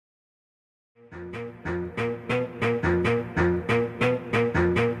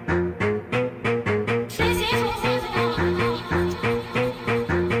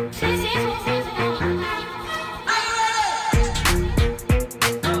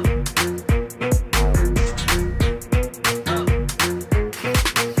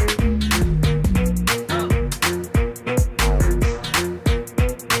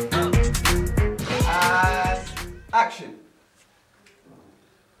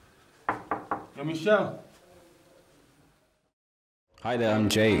Michelle. Hi there, I'm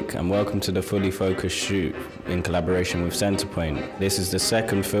Jake, and welcome to the Fully Focused shoot in collaboration with Centrepoint. This is the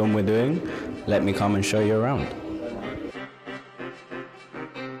second film we're doing. Let me come and show you around.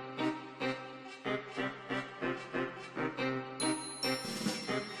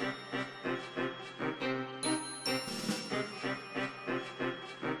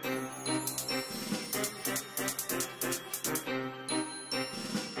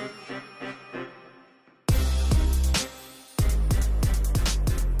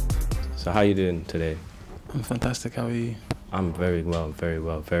 So how are you doing today? I'm fantastic, how are you? I'm very well,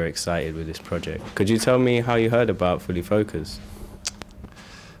 very excited with this project. Could you tell me how you heard about Fully Focused?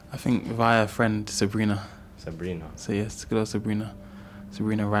 I think via a friend, Sabrina. Sabrina? So yes, good old Sabrina.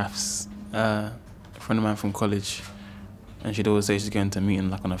 Sabrina Raffs, a friend of mine from college. And she'd always say she's going to a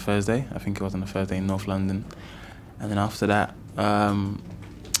meeting like on a Thursday. I think it was on a Thursday in North London. And then after that,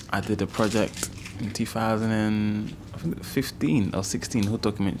 I did a project in 2015 or 16, whole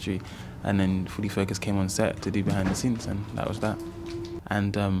documentary. And then Fully Focused came on set to do behind the scenes, and that was that.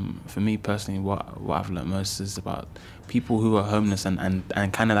 And for me personally, what I've learned most is about people who are homeless and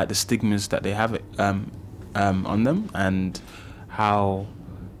kind of like the stigmas that they have on them, and how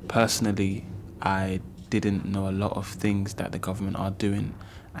personally I didn't know a lot of things that the government are doing,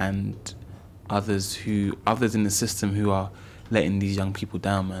 and others in the system who are letting these young people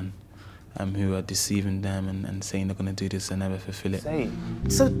down, man. Who are deceiving them and saying they're going to do this and never fulfill it.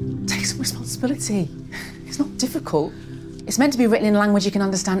 So take some responsibility. It's not difficult. It's meant to be written in a language you can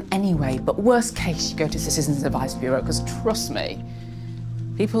understand anyway, but worst case, you go to Citizens Advice Bureau, because trust me,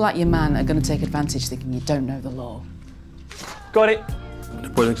 people like your man are going to take advantage thinking you don't know the law. Got it. The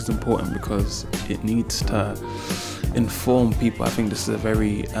project is important because it needs to inform people. I think this is a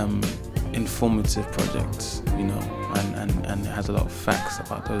very informative project, you know, and it has a lot of facts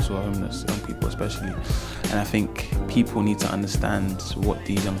about those who are homeless, young people especially. And I think people need to understand what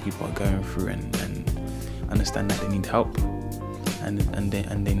these young people are going through and understand that they need help and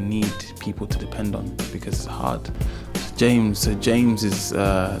they need people to depend on, because it's hard. James is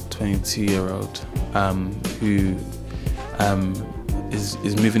a 22-year-old who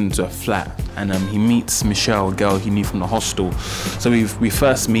is moving into a flat, and he meets Michelle, a girl he knew from the hostel. So we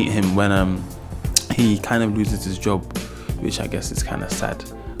first meet him when he kind of loses his job, which I guess is kind of sad,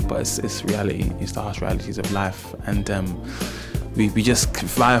 but it's reality. It's the harsh realities of life. And we just,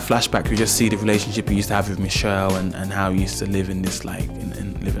 via flashback, we just see the relationship he used to have with Michelle and how he used to live in this, like,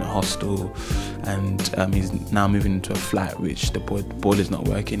 live in a hostel, and he's now moving into a flat which the boiler's not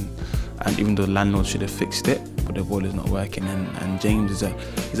working, and even though the landlord should have fixed it, but the boiler's not working. And James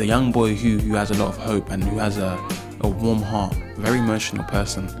is a young boy who has a lot of hope and who has a warm heart, very emotional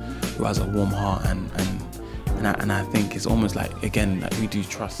person who has a warm heart, and I think it's almost like, again, like, who do you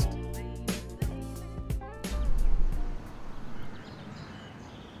trust?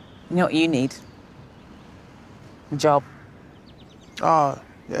 You know what you need? A job. Oh,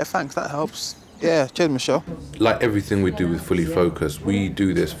 yeah, thanks, that helps. Yeah, cheers, Michelle. Like everything we do with Fully Focused, we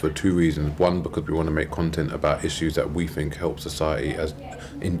do this for two reasons. One, because we want to make content about issues that we think help society as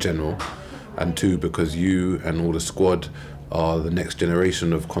in general. And two, because you and all the squad are the next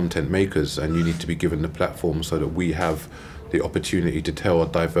generation of content makers, and you need to be given the platform so that we have the opportunity to tell a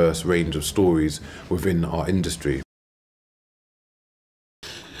diverse range of stories within our industry.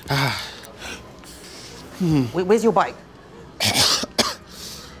 Where's your bike?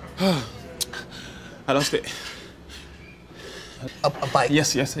 I lost it. A bike?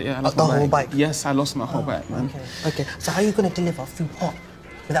 Yes, yeah, I lost the my whole bike? Yes, I lost my whole bike, man. Okay, so how are you going to deliver through pop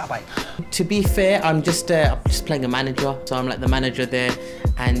without a bike? To be fair, I'm just playing a manager, so I'm like the manager there,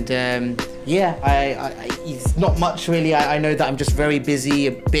 and yeah, it's not much really. I know that I'm just very busy,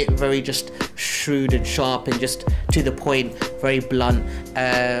 a bit very just shrewd and sharp and just to the point, very blunt.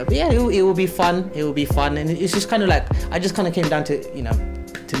 But yeah, it will be fun. It will be fun, and it's just kind of like I just kind of came down to, you know,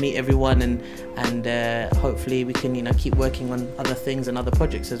 to meet everyone, and hopefully we can, you know, keep working on other things and other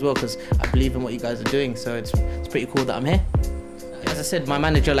projects as well, because I believe in what you guys are doing. So it's pretty cool that I'm here. As I said, my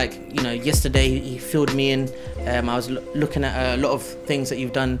manager, like, you know, yesterday he filled me in. I was looking at a lot of things that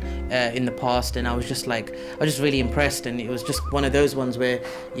you've done in the past, and I was just really impressed. And it was just one of those ones where,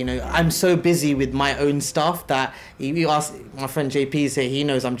 you know, I'm so busy with my own stuff that you ask my friend JP, say he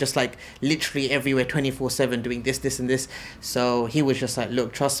knows I'm just like literally everywhere 24/7 doing this and this. So he was just like,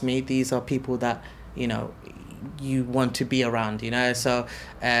 look, trust me, these are people that, you know, you want to be around, you know. So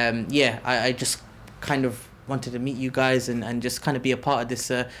yeah, I just kind of wanted to meet you guys and just kind of be a part of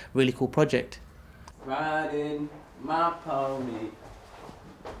this really cool project. Riding my pony,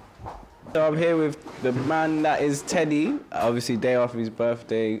 So I'm here with the man that is Teddy, obviously day after his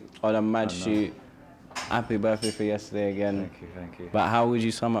birthday on a mad shoot. Happy birthday for yesterday again. Thank you. But how would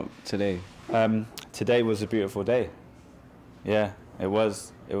you sum up today? Today was a beautiful day. Yeah, it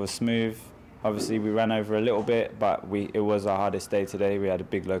was smooth. Obviously we ran over a little bit, but it was our hardest day today. We had a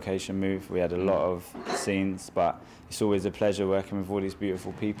big location move, we had a lot of scenes, but it's always a pleasure working with all these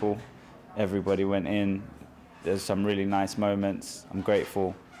beautiful people. Everybody went in, there's some really nice moments. I'm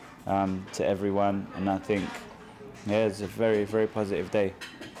grateful to everyone, and I think, yeah, it's a very, very positive day.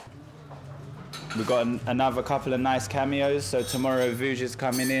 We've got another couple of nice cameos, so tomorrow Vuj is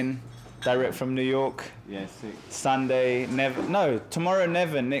coming in, direct from New York. Yeah, sick. Sunday, tomorrow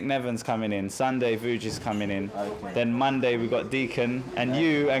Nick Nevern's coming in. Sunday, Vuj is coming in. Okay. Then Monday, we got Deacon and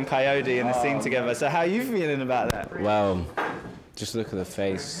you and Kayode in the scene together. So how are you feeling about that? Well, just look at the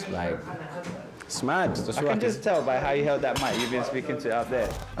face, like, it's mad. That's I what can just tell by how you held that mic, you've been speaking to it up there.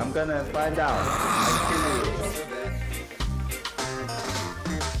 I'm gonna find out. I'm curious.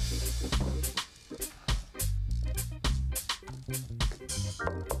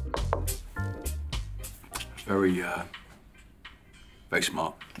 Very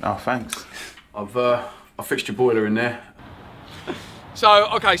smart. Oh, thanks. I've fixed your boiler in there. So,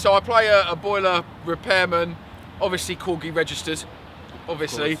 okay, so I play a boiler repairman, obviously Corgi registered,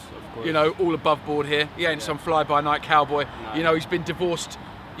 obviously, Of course. you know, all above board here. He ain't some fly-by-night cowboy. No. You know, he's been divorced,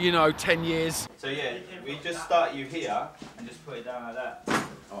 10 years. So yeah, we just start you here and just put it down like that.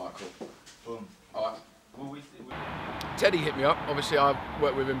 Alright, cool. Boom. Alright. Teddy hit me up, obviously I've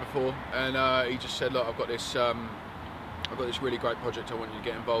worked with him before, and he just said, look, I've got this really great project I want you to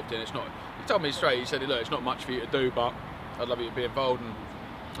get involved in. He told me straight, he said, look, it's not much for you to do, but I'd love you to be involved. And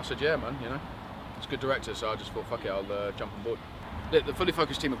I said, yeah, man, it's a good director, so I just thought, fuck it, I'll jump on board. The Fully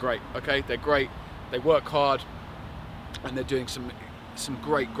Focused team are great, okay? They're great, they work hard, and they're doing some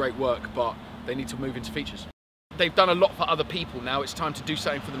great work, but they need to move into features. They've done a lot for other people now, it's time to do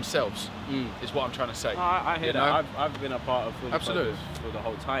something for themselves, is what I'm trying to say. I hear that. I've been a part of Fully Absolutely. Focused for the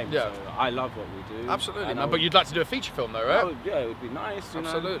whole time, Yeah. so I love what we do. Absolutely, man, but you'd like to do a feature film though, right? Oh, yeah, it would be nice, you know.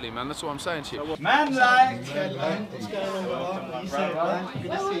 Absolutely, man, that's what I'm saying to you. Man like!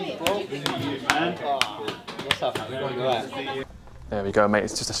 There we go, mate.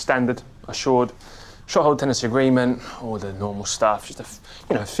 It's just a standard, assured, short hold tenancy agreement, all the normal stuff. Just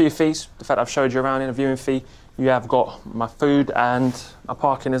a few fees. The fact I've showed you around in a viewing fee. You have got my food and my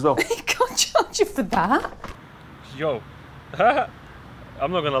parking as well. He can't charge you for that. Yo,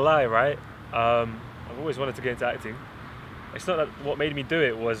 I'm not gonna lie, right? I've always wanted to get into acting. It's not that what made me do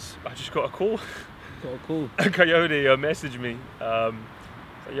it was I just got a call. Got a call. Coyote messaged me.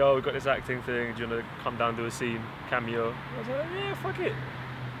 Said, yo, we got this acting thing. Do you want to come down do a scene, cameo? I was like, yeah, fuck it.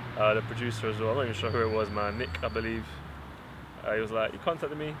 The producer as well. I'm not even sure who it was, man. Nick, I believe. He was like, he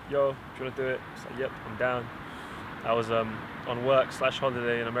contacted me. Yo, do you want to do it? I was like, yep, I'm down. I was on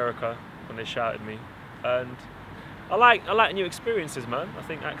work/holiday in America when they shouted me, and I like new experiences, man. I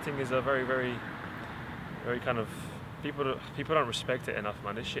think acting is a very, very, very kind of people don't respect it enough,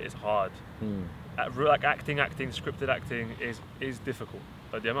 man. This shit is hard. Like acting, scripted acting is difficult.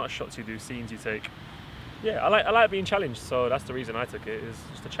 But the amount of shots you do, scenes you take, yeah, I like being challenged. So that's the reason I took it. Is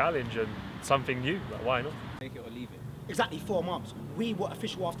just a challenge and something new. Like, why not? Take it or leave it. Exactly 4 months. We were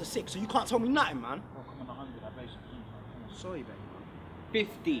official after 6, so you can't tell me nothing, man. Sorry, baby.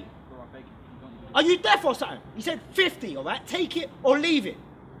 50. Are you deaf or something? You said 50, all right? Take it or leave it.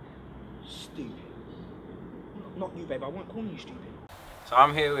 Stupid. Not you, babe. I won't call you stupid. So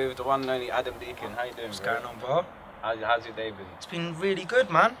I'm here with the one and only Adam Deacon. How you doing, What's bro? going on, bro? How's your day been? It's been really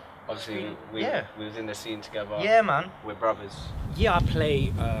good, man. Obviously, we was in the scene together. Yeah, man. We're brothers. Yeah, I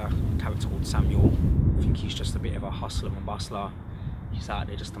play a character called Samuel. I think he's just a bit of a hustler and bustler. He's out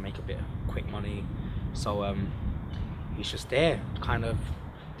there just to make a bit of quick money. So he's just there, kind of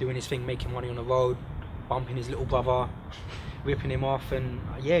doing his thing, making money on the road, bumping his little brother, ripping him off, and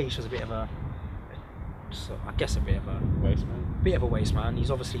yeah, he's just a bit of a, I guess a bit of a waste man. Bit of a waste man.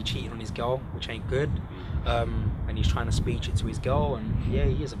 He's obviously cheating on his girl, which ain't good, and he's trying to speech it to his girl, and yeah,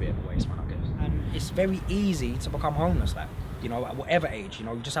 he is a bit of a waste man, I guess. And it's very easy to become homeless, like, at whatever age,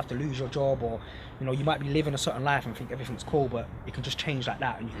 you just have to lose your job, or you might be living a certain life and think everything's cool, but it can just change like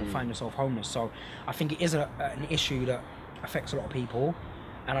that and you can find yourself homeless. So I think it is an issue that affects a lot of people,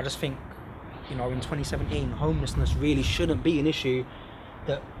 and I just think in 2017 homelessness really shouldn't be an issue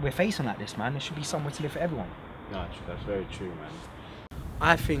that we're facing like this, man. There should be somewhere to live for everyone. No, that's very true, man.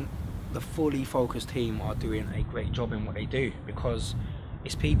 I think the Fully Focused team are doing a great job in what they do, because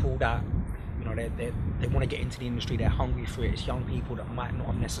it's people that they want to get into the industry, they're hungry for it. It's young people that might not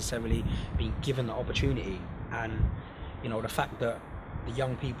have necessarily been given the opportunity, and the fact that the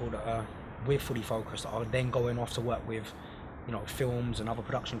young people that are with Fully Focused are then going off to work with, you know, films and other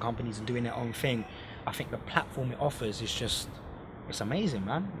production companies and doing their own thing. I think the platform it offers is just, it's amazing,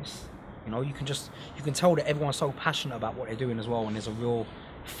 man. It's, you know, you can tell that everyone's so passionate about what they're doing as well, and there's a real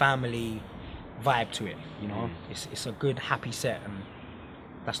family vibe to it, you know. It's a good, happy set, and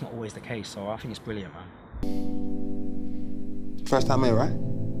that's not always the case, so I think it's brilliant, man. First time here, right?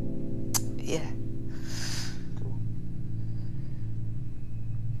 Yeah.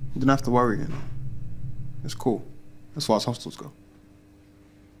 You don't have to worry, you know. It's cool. As far as hostels go.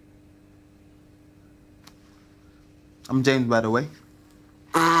 I'm James, by the way.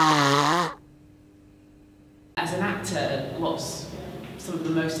 As an actor, some of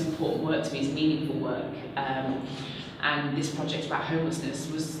the most important work to me is meaningful work. And this project about homelessness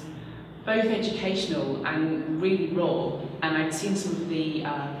was both educational and really raw. And I'd seen some of the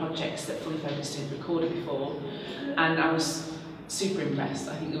projects that Fully Focused had recorded before, and I was super impressed.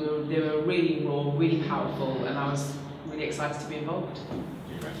 I think they were really raw, really powerful, and I was really excited to be involved.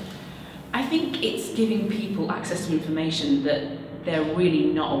 I think it's giving people access to information that they're really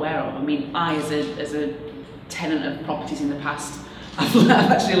not aware of. I mean, as a tenant of properties in the past, I've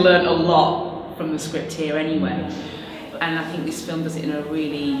actually learned a lot from the script here anyway. And I think this film does it in a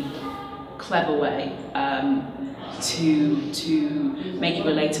really clever way to make it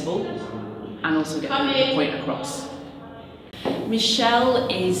relatable and also get the point across. Michelle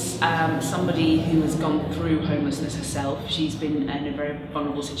is somebody who has gone through homelessness herself. She's been in a very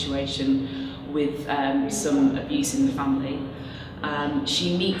vulnerable situation with some abuse in the family.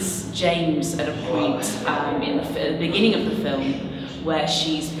 She meets James at a point in the beginning of the film where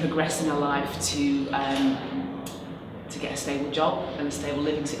she's progressing her life to get a stable job and a stable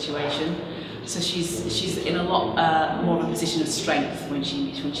living situation. So she's in a lot more of a position of strength when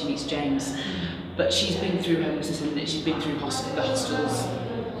she meets James. But she's been through homelessness and she's been through the hostels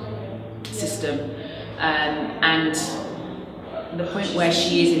system, and the point where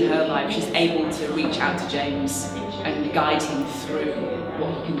she is in her life, she's able to reach out to James and guide him through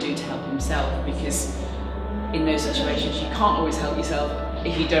what he can do to help himself, because in those situations you can't always help yourself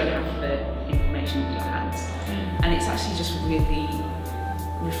if you don't have the information in your hands. And it's actually just really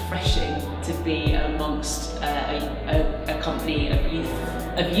refreshing to be amongst a company of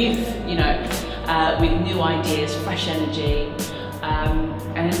youth, you know, with new ideas, fresh energy,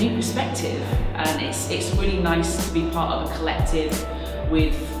 and a new perspective. And it's really nice to be part of a collective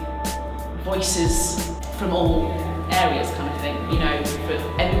with voices from all areas, kind of thing, you know, but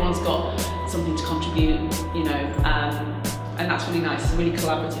everyone's got something to contribute, you know, and that's really nice. It's a really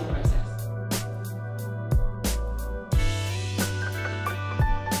collaborative process.